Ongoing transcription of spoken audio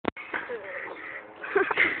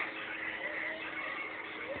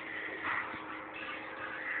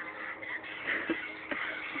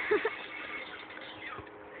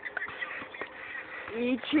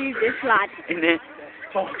YouTube, this lad. Innit?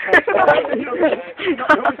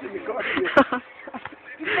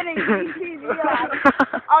 He's been in YouTube, lad.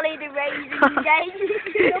 Ollie the raising game.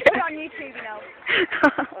 He'll put it on YouTube, you know.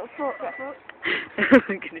 Oh, fuck. Is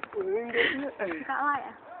that a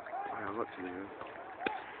lighter? I'm not seeing you.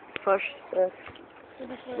 First,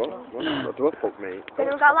 What do I fuck, mate? So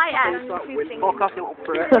we've got a lighter on YouTube thing. Fuck off, up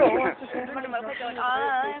for it.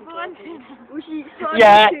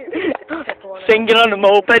 yeah. Singing on a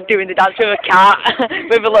moped, doing the dance with a cat,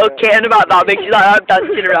 with a little kitten about that big. She's like, I'm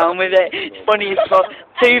dancing around with it. It's funny as fuck.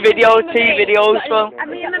 Two videos from. I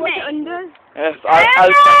mean, under.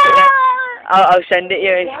 I'll send it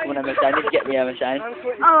you when I'm MSN if you get me MSN.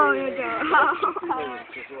 Oh, you don't.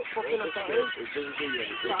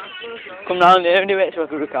 Come down there and do it so I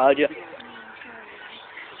can record you.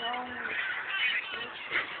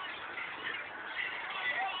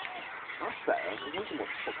 That's better. It wasn't much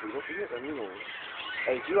fucking up, is it, then, you know?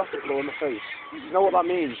 Hey, do you have to blow in the face? You know what that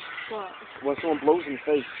means? What? When someone blows in the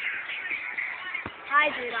face. I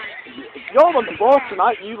do like. You're on the board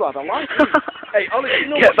tonight, you lad. I like you. Hey, Ollie, you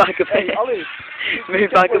know Get what? back a bit. Hey, Ollie. Move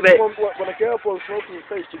back a bit. When a girl blows smoke in your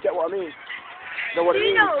face, do you get what I mean? Know what it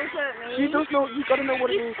means? Knows what it means. She does know. You gotta know what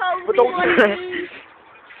it means. Told But me don't what you? it means.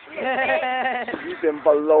 You've been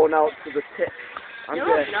blown out to the tip. No,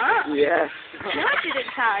 I'm not. Yeah. No, I didn't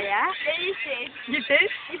tell ya. Yeah, you did. You did?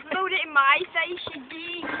 You blew it in my face, you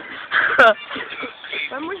did.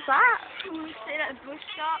 When was that? When we were sitting at the bus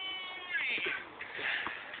stop.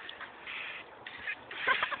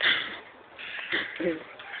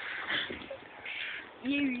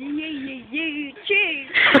 You choose.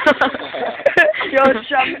 Your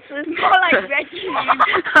chances. More like red tube.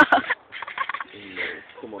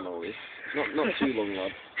 Come on, Ollie. Not too long,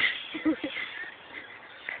 lad.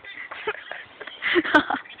 I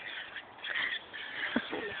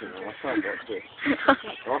can't watch this.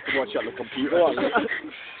 I'll have to watch it on the computer.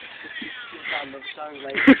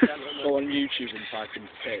 Go on YouTube and type in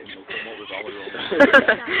pit and you'll come up with Ollie.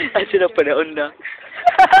 I should have put it under.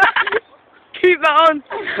 Keep that on.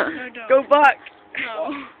 No, don't. Go back.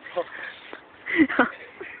 No.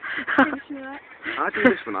 I do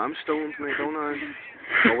this when I'm stoned, mate, don't I?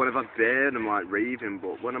 Or when I've had beer and I'm like raving,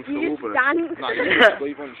 but when I'm You sober... dance. No, you just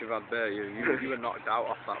sleep once you've had beer. You were knocked out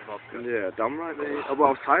off that vodka. Yeah, damn right, mate. Oh, well,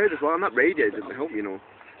 I was tired as well, and that radio didn't help, you know.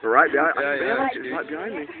 But right behind, I didn't realise it was right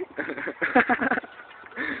behind me.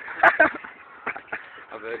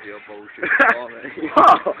 I've heard your bullshit before, mate.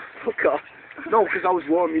 What? Fuck off. No, because I was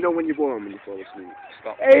warm. You know when you're warm when you fall asleep.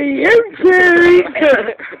 Stop. Hey, YouTube!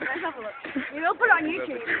 Let's have a look. We will put it on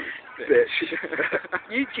YouTube. Bitch.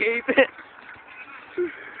 YouTube.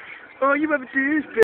 Oh, you ever do this, bitch?